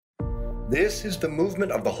This is the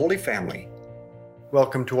movement of the Holy Family.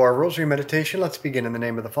 Welcome to our Rosary Meditation. Let's begin in the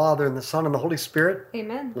name of the Father, and the Son, and the Holy Spirit.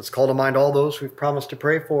 Amen. Let's call to mind all those we've promised to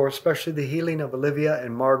pray for, especially the healing of Olivia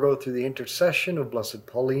and Margot through the intercession of Blessed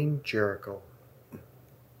Pauline Jaricot.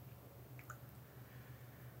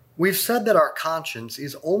 We've said that our conscience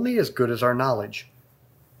is only as good as our knowledge,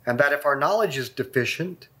 and that if our knowledge is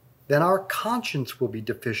deficient, then our conscience will be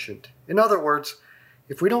deficient. In other words,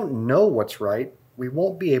 if we don't know what's right, we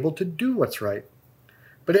won't be able to do what's right.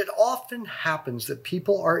 But it often happens that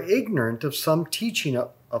people are ignorant of some teaching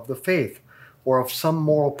of the faith or of some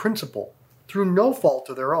moral principle through no fault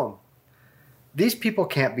of their own. These people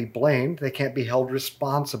can't be blamed. They can't be held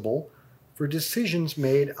responsible for decisions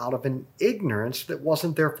made out of an ignorance that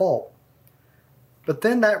wasn't their fault. But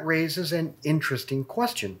then that raises an interesting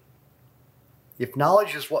question. If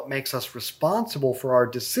knowledge is what makes us responsible for our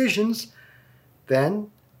decisions,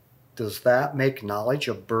 then does that make knowledge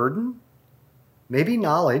a burden? Maybe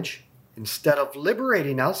knowledge, instead of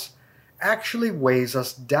liberating us, actually weighs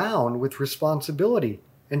us down with responsibility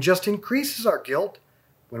and just increases our guilt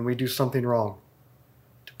when we do something wrong.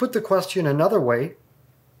 To put the question another way,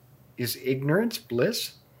 is ignorance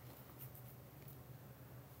bliss?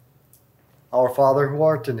 Our Father who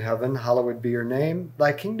art in heaven, hallowed be your name.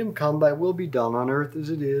 Thy kingdom come, thy will be done on earth as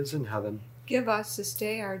it is in heaven. Give us this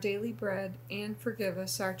day our daily bread, and forgive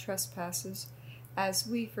us our trespasses, as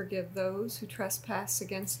we forgive those who trespass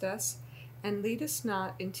against us. And lead us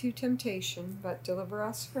not into temptation, but deliver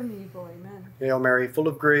us from evil. Amen. Hail Mary, full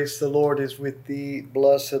of grace, the Lord is with thee.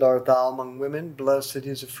 Blessed art thou among women. Blessed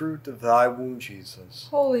is the fruit of thy womb, Jesus.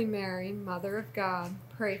 Holy Mary, Mother of God,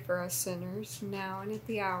 pray for us sinners, now and at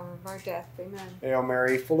the hour of our death. Amen. Hail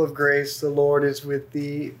Mary, full of grace, the Lord is with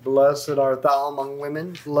thee. Blessed art thou among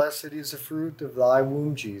women. Blessed is the fruit of thy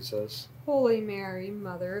womb, Jesus. Holy Mary,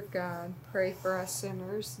 Mother of God, pray for us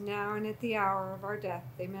sinners, now and at the hour of our death.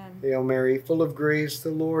 Amen. Hail Mary, full of grace,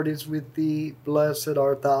 the Lord is with thee. Blessed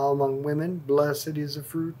art thou among women. Blessed is the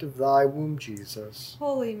fruit of thy womb, Jesus.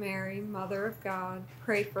 Holy Mary, Mother of God,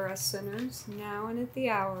 pray for us sinners, now and at the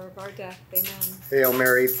hour of our death. Amen. Hail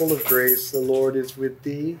Mary, full of grace, the Lord is with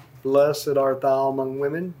thee. Blessed art thou among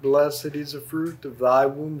women. Blessed is the fruit of thy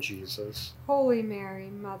womb, Jesus. Holy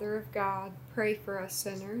Mary, Mother of God, pray for us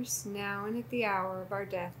sinners, now and at the hour of our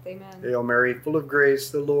death. Amen. Hail Mary, full of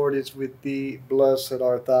grace, the Lord is with thee. Blessed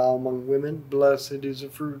art thou among women. Blessed is the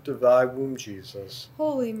fruit of thy womb, Jesus.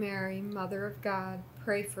 Holy Mary, Mother of God,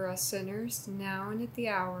 pray for us sinners, now and at the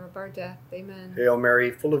hour of our death. Amen. Hail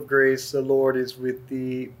Mary, full of grace, the Lord is with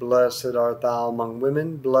thee. Blessed art thou among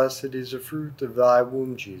women. Blessed is the fruit of thy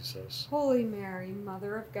womb, Jesus. Holy Mary,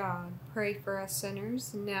 Mother of God, pray for us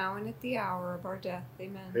sinners, now and at the hour of our death.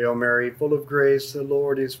 Amen. Hail Mary, full of grace, the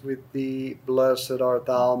Lord is with thee. Blessed art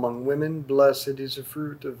thou among women. Blessed is the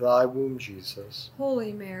fruit of thy womb, Jesus.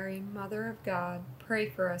 Holy Mary, Mother of God, pray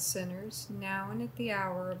for us sinners, now and at the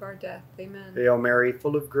hour of our death. Amen. Hail Mary,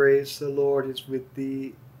 full of grace, the Lord is with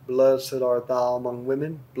thee. Blessed art thou among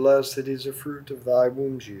women. Blessed is the fruit of thy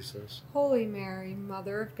womb, Jesus. Holy Mary,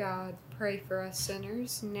 Mother of God, pray for us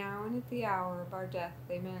sinners, now and at the hour of our death.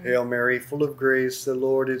 Amen. Hail Mary, full of grace, the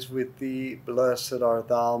Lord is with thee. Blessed art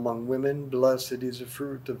thou among women. Blessed is the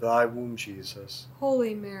fruit of thy womb, Jesus.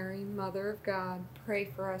 Holy Mary, Mother of God, pray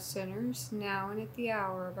for us sinners, now and at the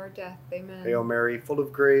hour of our death. Amen. Hail Mary, full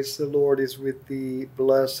of grace, the Lord is with thee.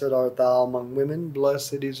 Blessed art thou among women.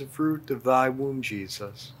 Blessed is the fruit of thy womb,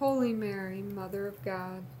 Jesus. Holy Mary, Mother of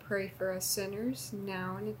God, pray for us sinners,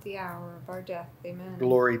 now and at the hour of our death. Amen.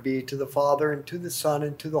 Glory be to the Father, and to the Son,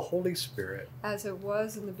 and to the Holy Spirit. As it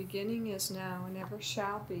was in the beginning, is now, and ever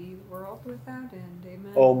shall be, world without end.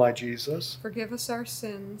 Amen. O my Jesus, forgive us our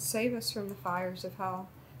sins, save us from the fires of hell.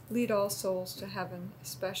 Lead all souls to heaven,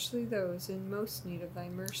 especially those in most need of thy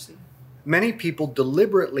mercy. many people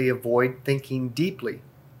deliberately avoid thinking deeply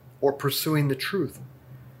or pursuing the truth,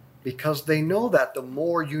 because they know that the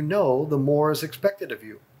more you know, the more is expected of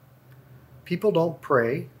you. People don't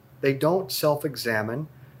pray, they don't self-examine,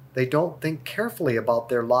 they don't think carefully about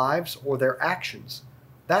their lives or their actions.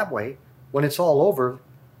 That way, when it's all over,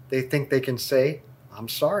 they think they can say, "I'm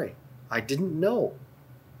sorry, I didn't know."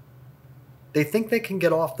 They think they can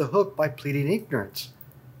get off the hook by pleading ignorance.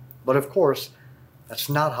 But of course, that's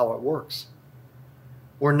not how it works.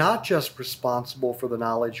 We're not just responsible for the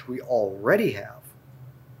knowledge we already have.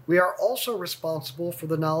 We are also responsible for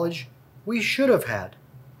the knowledge we should have had.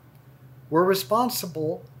 We're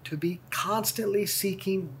responsible to be constantly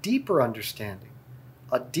seeking deeper understanding,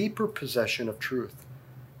 a deeper possession of truth,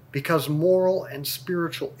 because moral and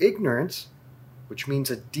spiritual ignorance, which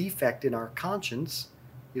means a defect in our conscience,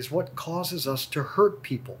 is what causes us to hurt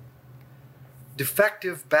people.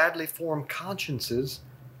 Defective, badly formed consciences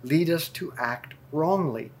lead us to act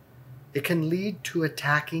wrongly. It can lead to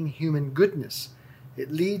attacking human goodness.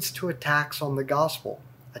 It leads to attacks on the gospel,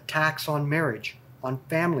 attacks on marriage, on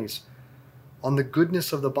families, on the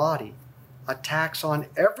goodness of the body, attacks on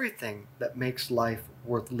everything that makes life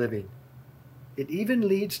worth living. It even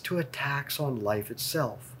leads to attacks on life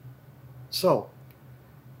itself. So,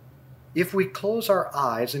 if we close our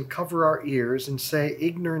eyes and cover our ears and say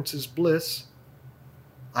ignorance is bliss,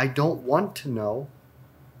 I don't want to know,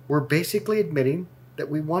 we're basically admitting that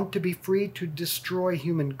we want to be free to destroy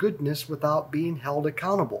human goodness without being held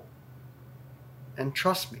accountable. And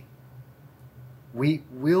trust me, we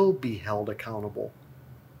will be held accountable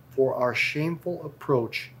for our shameful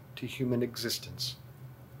approach to human existence.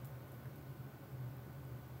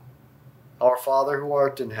 Our Father who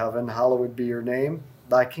art in heaven, hallowed be your name.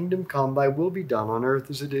 Thy kingdom come, thy will be done on earth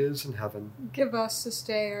as it is in heaven. Give us this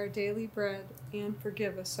day our daily bread, and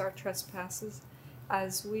forgive us our trespasses,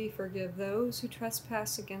 as we forgive those who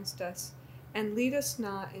trespass against us. And lead us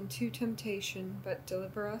not into temptation, but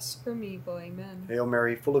deliver us from evil. Amen. Hail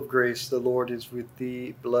Mary, full of grace, the Lord is with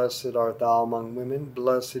thee. Blessed art thou among women.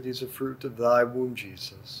 Blessed is the fruit of thy womb,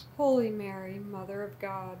 Jesus. Holy Mary, Mother of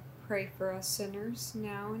God, pray for us sinners,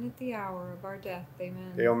 now and at the hour of our death.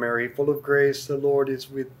 Amen. Hail Mary, full of grace, the Lord is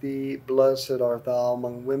with thee. Blessed art thou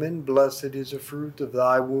among women. Blessed is the fruit of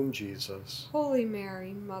thy womb, Jesus. Holy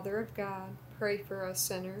Mary, Mother of God, pray for us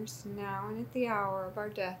sinners, now and at the hour of our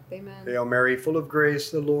death. Amen. Hail Mary, full of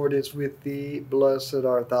grace, the Lord is with thee. Blessed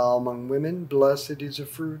art thou among women. Blessed is the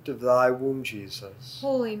fruit of thy womb, Jesus.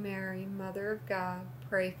 Holy Mary, Mother of God,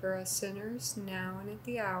 pray for us sinners, now and at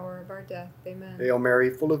the hour of our death. Amen. Hail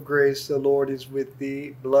Mary, full of grace, the Lord is with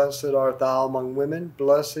thee. Blessed art thou among women.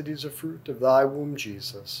 Blessed is the fruit of thy womb,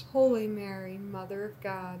 Jesus. Holy Mary, Mother of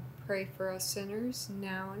God, pray for us sinners,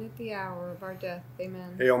 now and at the hour of our death.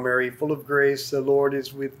 Amen. Hail Mary, full of grace, the Lord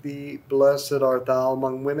is with thee. Blessed art thou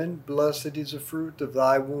among women. Blessed is the fruit of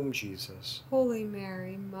thy womb, Jesus. Holy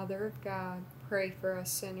Mary, Mother of God, pray for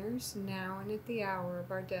us sinners, now and at the hour of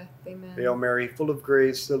our death. Amen. Hail Mary, full of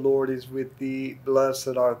grace, the Lord is with thee.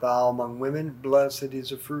 Blessed art thou among women. Blessed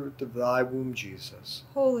is the fruit of thy womb, Jesus.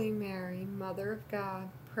 Holy Mary, Mother of God,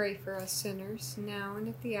 pray for us sinners, now and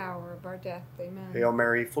at the hour of our death. Amen. Hail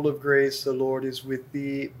Mary, full of grace, the Lord is with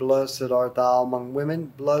thee. Blessed art thou among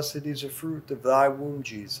women. Blessed is the fruit of thy womb,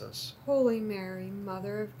 Jesus. Holy Mary,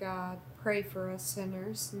 Mother of God, pray for us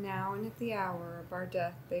sinners, now and at the hour of our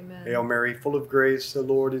death. Amen. Hail Mary, full of grace, the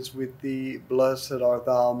Lord is with thee. Blessed art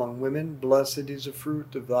thou among women. Blessed is the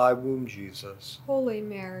fruit of thy womb, Jesus. Holy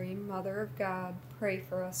Mary, Mother of God, pray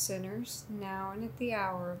for us sinners, now and at the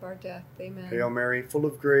hour of our death. Amen. Hail Mary, full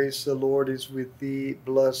of grace, the Lord is with thee.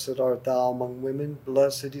 Blessed art thou among women.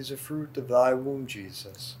 Blessed is the fruit of thy womb,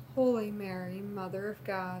 Jesus. Holy Mary, Mother of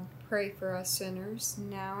God, pray for us sinners,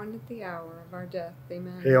 now and at the hour of our death.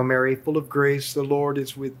 Amen. Hail Mary, full of grace, the Lord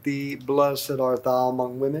is with thee. Blessed art thou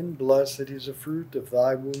among women. Blessed is the fruit of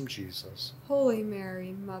thy womb, Jesus. Holy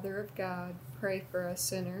Mary, Mother of God, pray for us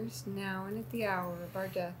sinners, now and at the hour of our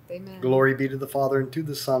death. Amen. Glory be to the Father, and to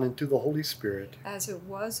the Son, and to the Holy Spirit. As it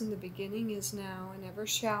was in the beginning, is now, and ever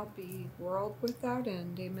shall be, world without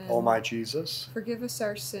end. Amen. O my Jesus, forgive us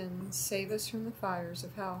our sins, save us from the fires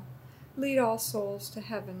of hell. Lead all souls to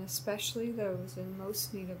heaven, especially those in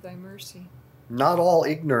most need of thy mercy. not all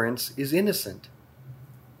ignorance is innocent.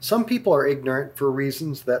 Some people are ignorant for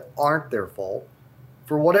reasons that aren't their fault.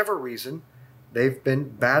 For whatever reason, they've been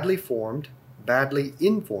badly formed, badly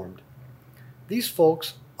informed. These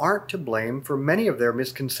folks aren't to blame for many of their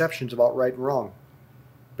misconceptions about right and wrong.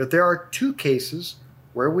 But there are two cases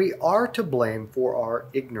where we are to blame for our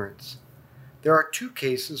ignorance. There are two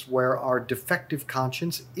cases where our defective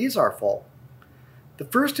conscience is our fault. The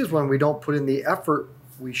first is when we don't put in the effort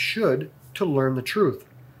we should to learn the truth,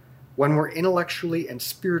 when we're intellectually and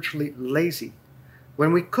spiritually lazy,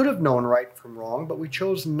 when we could have known right from wrong, but we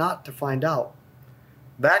chose not to find out.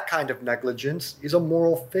 That kind of negligence is a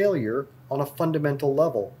moral failure on a fundamental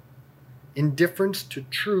level. Indifference to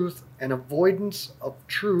truth and avoidance of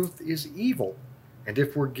truth is evil, and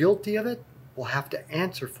if we're guilty of it, we'll have to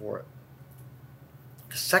answer for it.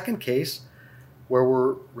 The second case, where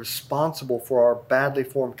we're responsible for our badly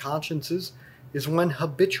formed consciences, is when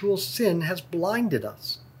habitual sin has blinded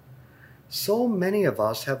us. So many of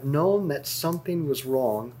us have known that something was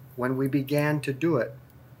wrong when we began to do it,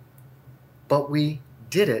 but we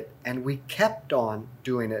did it and we kept on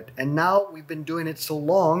doing it, and now we've been doing it so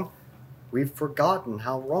long we've forgotten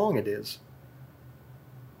how wrong it is.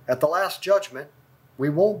 At the Last Judgment, we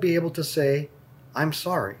won't be able to say, "I'm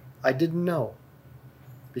sorry, I didn't know,"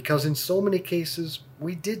 because in so many cases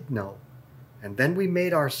we did know, And then we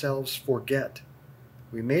made ourselves forget.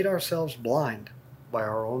 We made ourselves blind by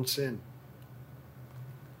our own sin.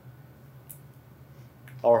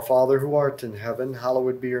 Our Father who art in heaven,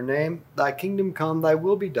 hallowed be your name. Thy kingdom come, thy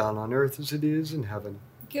will be done on earth as it is in heaven.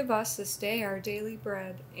 Give us this day our daily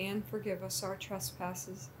bread, and forgive us our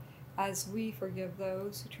trespasses, as we forgive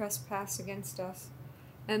those who trespass against us.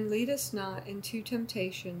 And lead us not into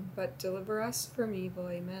temptation, but deliver us from evil.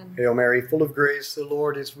 Amen. Hail Mary, full of grace, the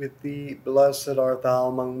Lord is with thee. Blessed art thou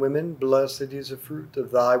among women, blessed is the fruit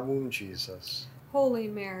of thy womb, Jesus. Holy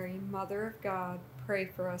Mary, Mother of God, pray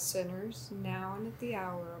for us sinners, now and at the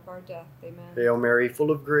hour of our death. Amen. Hail Mary,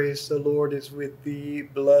 full of grace, the Lord is with thee.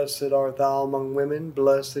 Blessed art thou among women,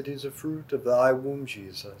 blessed is the fruit of thy womb,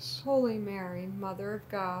 Jesus. Holy Mary, Mother of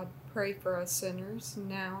God, pray for us sinners,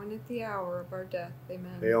 now and at the hour of our death.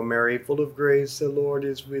 Amen. Hail Mary, full of grace, the Lord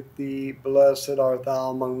is with thee. Blessed art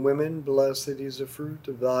thou among women, blessed is the fruit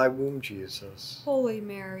of thy womb, Jesus. Holy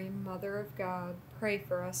Mary, Mother of God, pray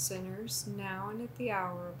for us sinners, now and at the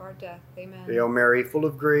hour of our death. Amen. Hail Mary, full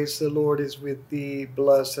of grace, the Lord is with thee.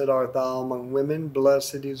 Blessed art thou among women,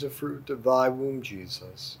 blessed is the fruit of thy womb,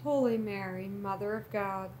 Jesus. Holy Mary, Mother of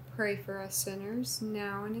God, pray for us sinners,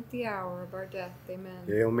 now and at the hour of our death. Amen.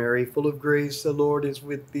 Hail Mary, full of grace, the Lord is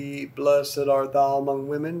with thee. Blessed art thou among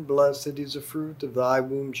women, blessed is the fruit of thy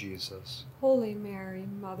womb, Jesus. Holy Mary,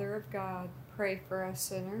 Mother of God, pray for us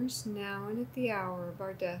sinners, now and at the hour of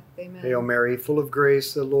our death. Amen. Hail Mary, full of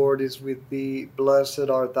grace, the Lord is with thee. Blessed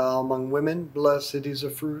art thou among women, blessed is the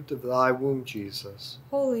fruit of thy womb, Jesus.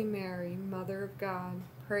 Holy Mary, Mother of God,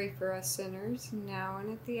 pray for us sinners, now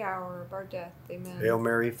and at the hour of our death. Amen. Hail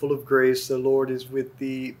Mary, full of grace, the Lord is with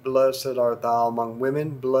thee. Blessed art thou among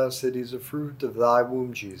women, blessed is the fruit of thy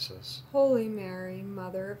womb, Jesus. Holy Mary,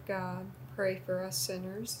 Mother of God, pray for us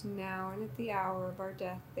sinners, now and at the hour of our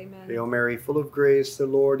death. Amen. Hail Mary, full of grace, the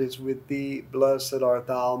Lord is with thee. Blessed art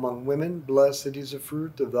thou among women, blessed is the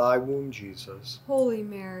fruit of thy womb, Jesus. Holy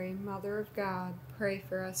Mary, Mother of God, pray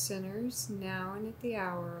for us sinners, now and at the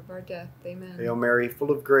hour of our death. Amen. Hail Mary,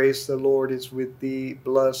 full of grace, the Lord is with thee.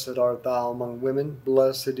 Blessed art thou among women,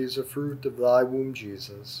 blessed is the fruit of thy womb,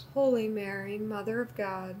 Jesus. Holy Mary, Mother of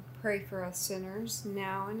God, pray for us sinners,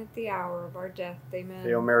 now and at the hour of our death. Amen.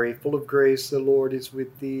 Hail Mary, full of grace, the Lord is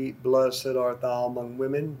with thee. Blessed art thou among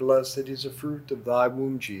women, blessed is the fruit of thy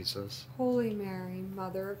womb, Jesus. Holy Mary,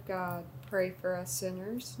 Mother of God, pray for us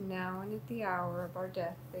sinners, now and at the hour of our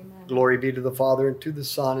death. Amen. Glory be to the Father, and to the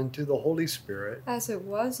Son, and to the Holy Spirit. As it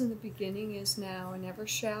was in the beginning, is now, and ever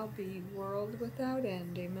shall be, world without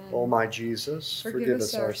end. Amen. O my Jesus, forgive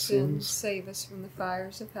us our sins. Save us from the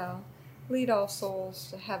fires of hell. Lead all souls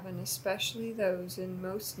to heaven, especially those in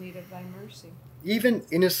most need of thy mercy. Even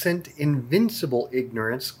innocent, invincible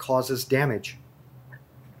ignorance causes damage.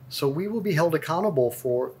 So we will be held accountable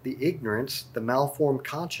for the ignorance, the malformed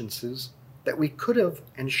consciences that we could have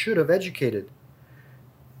and should have educated.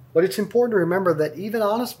 But it's important to remember that even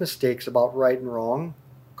honest mistakes about right and wrong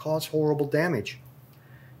cause horrible damage.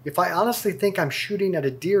 If I honestly think I'm shooting at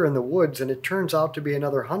a deer in the woods and it turns out to be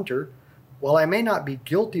another hunter, well, I may not be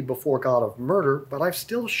guilty before God of murder, but I've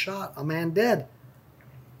still shot a man dead.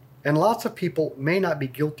 And lots of people may not be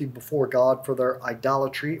guilty before God for their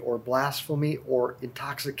idolatry or blasphemy or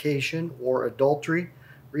intoxication or adultery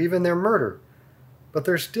or even their murder, but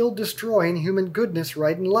they're still destroying human goodness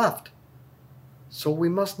right and left. So we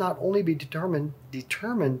must not only be determined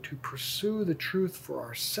to pursue the truth for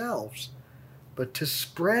ourselves, but to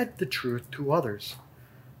spread the truth to others,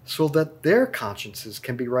 so that their consciences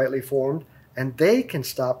can be rightly formed and they can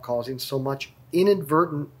stop causing so much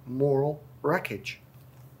inadvertent moral wreckage.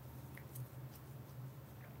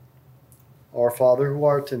 Our Father who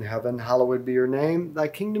art in heaven, hallowed be your name. Thy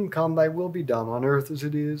kingdom come, thy will be done on earth as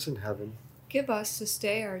it is in heaven. Give us this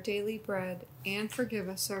day our daily bread, and forgive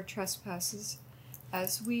us our trespasses,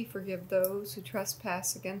 as we forgive those who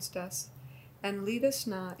trespass against us. And lead us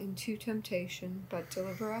not into temptation, but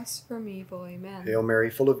deliver us from evil. Amen. Hail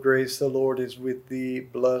Mary, full of grace, the Lord is with thee.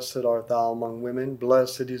 Blessed art thou among women,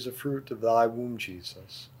 blessed is the fruit of thy womb,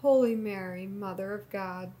 Jesus. Holy Mary, Mother of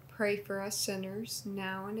God, pray for us sinners,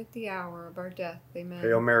 now and at the hour of our death. Amen.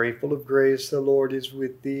 Hail Mary, full of grace, the Lord is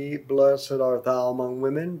with thee. Blessed art thou among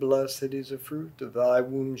women, blessed is the fruit of thy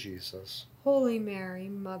womb, Jesus. Holy Mary,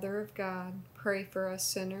 Mother of God, pray for us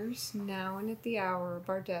sinners, now and at the hour of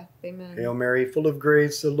our death. Amen. Hail Mary, full of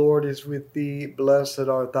grace, the Lord is with thee. Blessed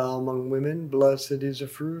art thou among women, blessed is the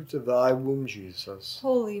fruit of thy womb, Jesus.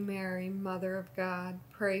 Holy Mary, Mother of God,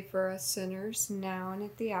 pray for us sinners, now and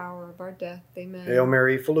at the hour of our death. Amen. Hail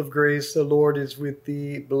Mary, full of grace, the Lord is with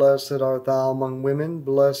thee. Blessed art thou among women,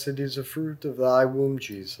 blessed is the fruit of thy womb,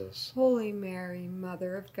 Jesus. Holy Mary,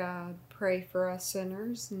 Mother of God, pray for us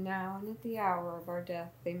sinners, now and at the hour of our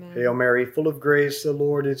death. Amen. Hail Mary, full of grace, the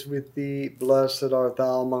Lord is with thee. Blessed art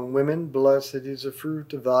thou among women, blessed is the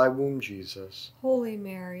fruit of thy womb, Jesus. Holy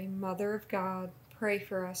Mary, Mother of God, pray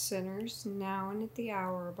for us sinners, now and at the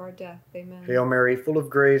hour of our death. Amen. Hail Mary, full of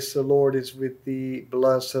grace, the Lord is with thee.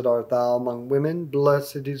 Blessed art thou among women,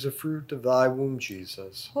 blessed is the fruit of thy womb,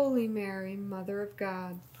 Jesus. Holy Mary, Mother of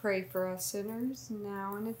God, pray for us sinners,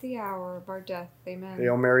 now and at the hour of our death. Amen.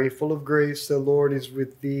 Hail Mary, full of grace, the Lord is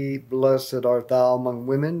with thee. Blessed art thou among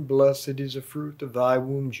women, blessed is the fruit of thy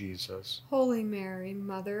womb, Jesus. Holy Mary,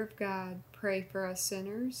 Mother of God, pray for us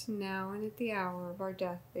sinners, now and at the hour of our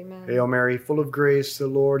death. Amen. Hail Mary, full of grace, the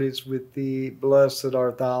Lord is with thee. Blessed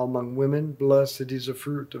art thou among women, blessed is the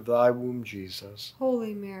fruit of thy womb, Jesus.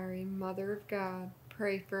 Holy Mary, Mother of God,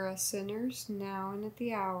 pray for us sinners, now and at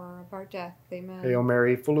the hour of our death. Amen. Hail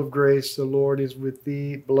Mary, full of grace, the Lord is with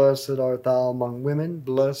thee. Blessed art thou among women,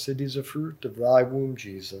 blessed is the fruit of thy womb,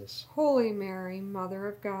 Jesus. Holy Mary, Mother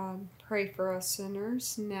of God, pray for us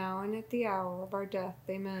sinners, now and at the hour of our death.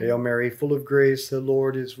 Amen. Hail Mary, full of grace, the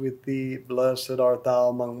Lord is with thee. Blessed art thou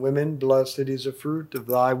among women, blessed is the fruit of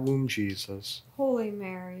thy womb, Jesus. Holy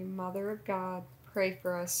Mary, Mother of God, pray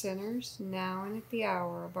for us sinners, now and at the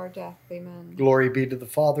hour of our death. Amen. Glory be to the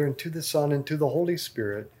Father, and to the Son, and to the Holy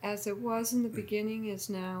Spirit. As it was in the beginning, is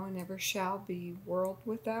now, and ever shall be, world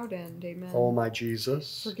without end. Amen. O my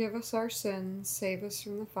Jesus, Forgive us our sins, save us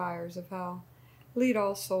from the fires of hell. Lead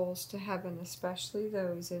all souls to heaven, especially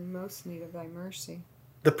those in most need of thy mercy.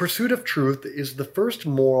 the pursuit of truth is the first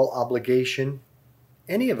moral obligation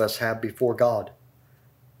any of us have before God.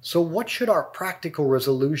 So what should our practical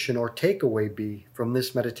resolution or takeaway be from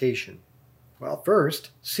this meditation? Well, first,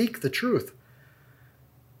 seek the truth.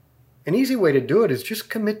 An easy way to do it is just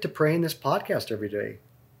commit to praying this podcast every day,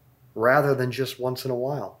 rather than just once in a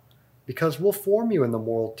while, because we'll form you in the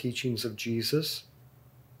moral teachings of Jesus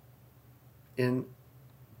in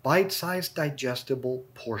bite-sized digestible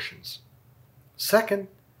portions. Second,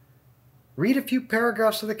 read a few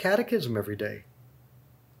paragraphs of the Catechism every day.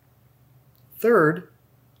 Third,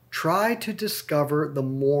 try to discover the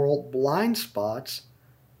moral blind spots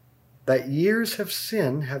that years of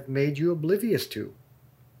sin have made you oblivious to.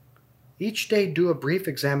 Each day, do a brief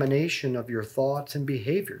examination of your thoughts and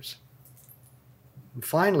behaviors. And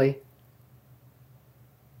finally,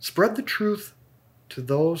 spread the truth to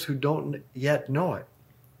those who don't yet know it,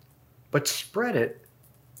 but spread it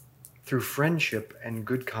through friendship and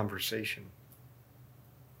good conversation.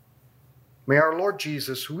 May our Lord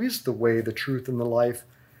Jesus, who is the way, the truth, and the life,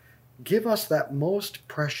 give us that most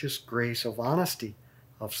precious grace of honesty,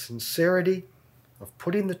 of sincerity, of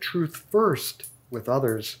putting the truth first with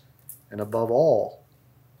others, and above all,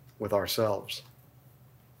 with ourselves.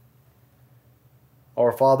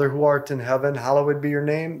 Our Father who art in heaven, hallowed be your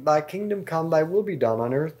name. Thy kingdom come, thy will be done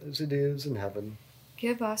on earth as it is in heaven.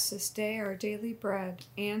 Give us this day our daily bread,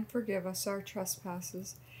 and forgive us our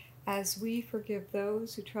trespasses, as we forgive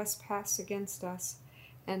those who trespass against us.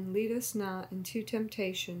 And lead us not into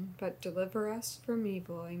temptation, but deliver us from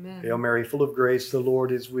evil. Amen. Hail Mary, full of grace, the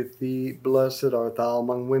Lord is with thee. Blessed art thou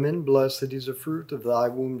among women, blessed is the fruit of thy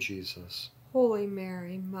womb, Jesus. Holy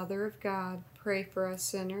Mary, Mother of God, pray for us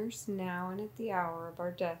sinners, now and at the hour of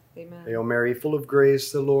our death. Amen. Hail Mary, full of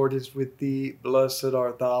grace, the Lord is with thee. Blessed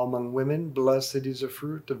art thou among women, blessed is the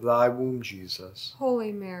fruit of thy womb, Jesus.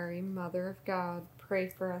 Holy Mary, Mother of God, pray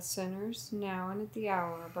for us sinners, now and at the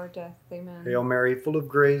hour of our death. Amen. Hail Mary, full of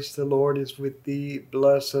grace, the Lord is with thee.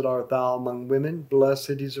 Blessed art thou among women,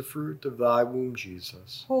 blessed is the fruit of thy womb,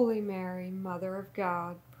 Jesus. Holy Mary, Mother of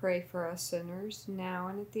God, pray for us sinners, now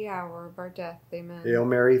and at the hour of our death. Amen. Hail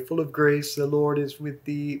Mary, full of grace, the Lord is with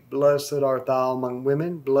thee. Blessed art thou among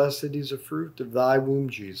women, blessed is the fruit of thy womb,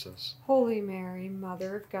 Jesus. Holy Mary,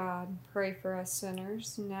 Mother of God, pray for us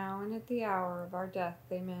sinners, now and at the hour of our death.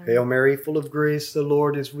 Amen. Hail Mary, full of grace, the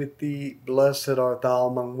Lord is with thee. Blessed art thou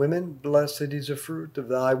among women, blessed is the fruit of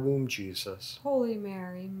thy womb, Jesus. Holy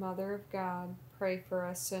Mary, Mother of God, pray for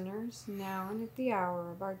us sinners, now and at the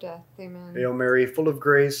hour of our death. Amen. Hail Mary, full of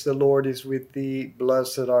grace, the Lord is with thee.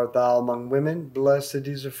 Blessed art thou among women, blessed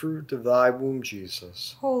is the fruit of thy womb,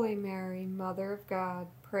 Jesus. Holy Mary, Mother of God,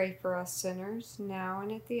 pray for us sinners, now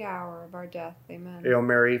and at the hour of our death. Amen. Hail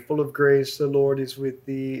Mary, full of grace, the Lord is with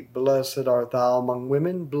thee. Blessed art thou among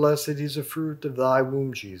women, blessed is the fruit of thy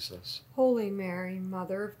womb, Jesus. Holy Mary,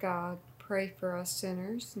 Mother of God, pray for us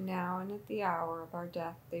sinners, now and at the hour of our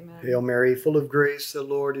death. Amen. Hail Mary, full of grace, the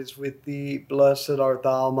Lord is with thee. Blessed art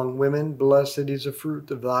thou among women, blessed is the fruit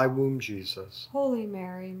of thy womb, Jesus. Holy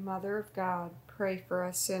Mary, Mother of God, pray for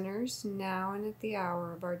us sinners, now and at the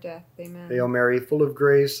hour of our death. Amen. Hail Mary, full of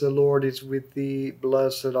grace, the Lord is with thee.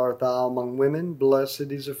 Blessed art thou among women.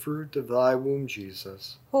 Blessed is the fruit of thy womb,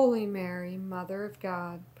 Jesus. Holy Mary, Mother of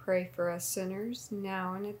God, pray for us sinners,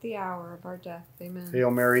 now and at the hour of our death. Amen. Hail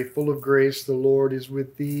Mary, full of grace, the Lord is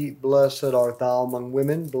with thee. Blessed art thou among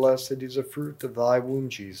women. Blessed is the fruit of thy womb,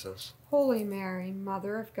 Jesus. Holy Mary,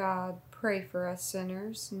 Mother of God, pray for us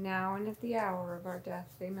sinners, now and at the hour of our death.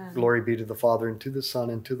 Amen. Glory be to the Father, and to the Son,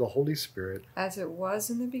 and to the Holy Spirit. As it was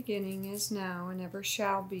in the beginning, is now, and ever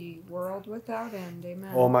shall be, world without end.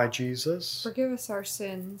 Amen. O my Jesus, forgive us our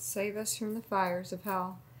sins, save us from the fires of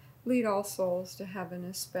hell. Lead all souls to heaven,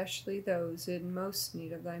 especially those in most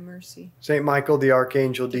need of thy mercy. Saint Michael the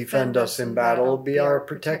Archangel, defend us in battle. Be our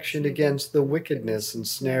protection against the wickedness and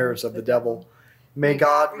snares of the devil. May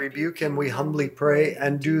God rebuke him, we humbly pray,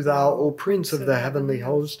 and do thou, O Prince of the heavenly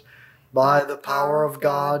host, by the power of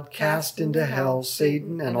God, cast into hell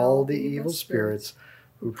Satan and all the evil spirits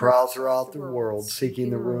who prowl throughout the world, seeking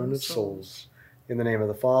the ruin of souls. In the name of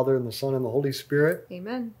the Father, and the Son, and the Holy Spirit.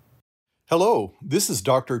 Amen. Hello, this is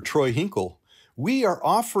Dr. Troy Hinkle. We are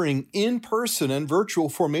offering in-person and virtual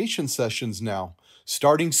formation sessions now,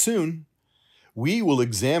 starting soon. We will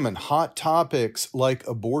examine hot topics like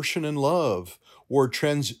abortion and love, or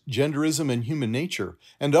transgenderism and human nature,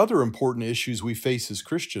 and other important issues we face as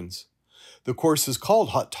Christians. The course is called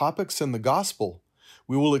Hot Topics and the Gospel.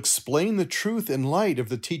 We will explain the truth in light of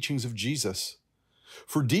the teachings of Jesus.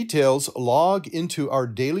 For details, log into our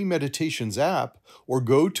Daily Meditations app or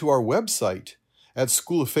go to our website at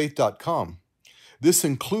schooloffaith.com. This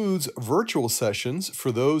includes virtual sessions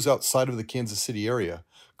for those outside of the Kansas City area.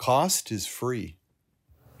 Cost is free.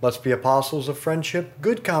 Let's be apostles of friendship,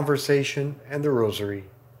 good conversation, and the rosary.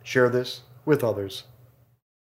 Share this with others.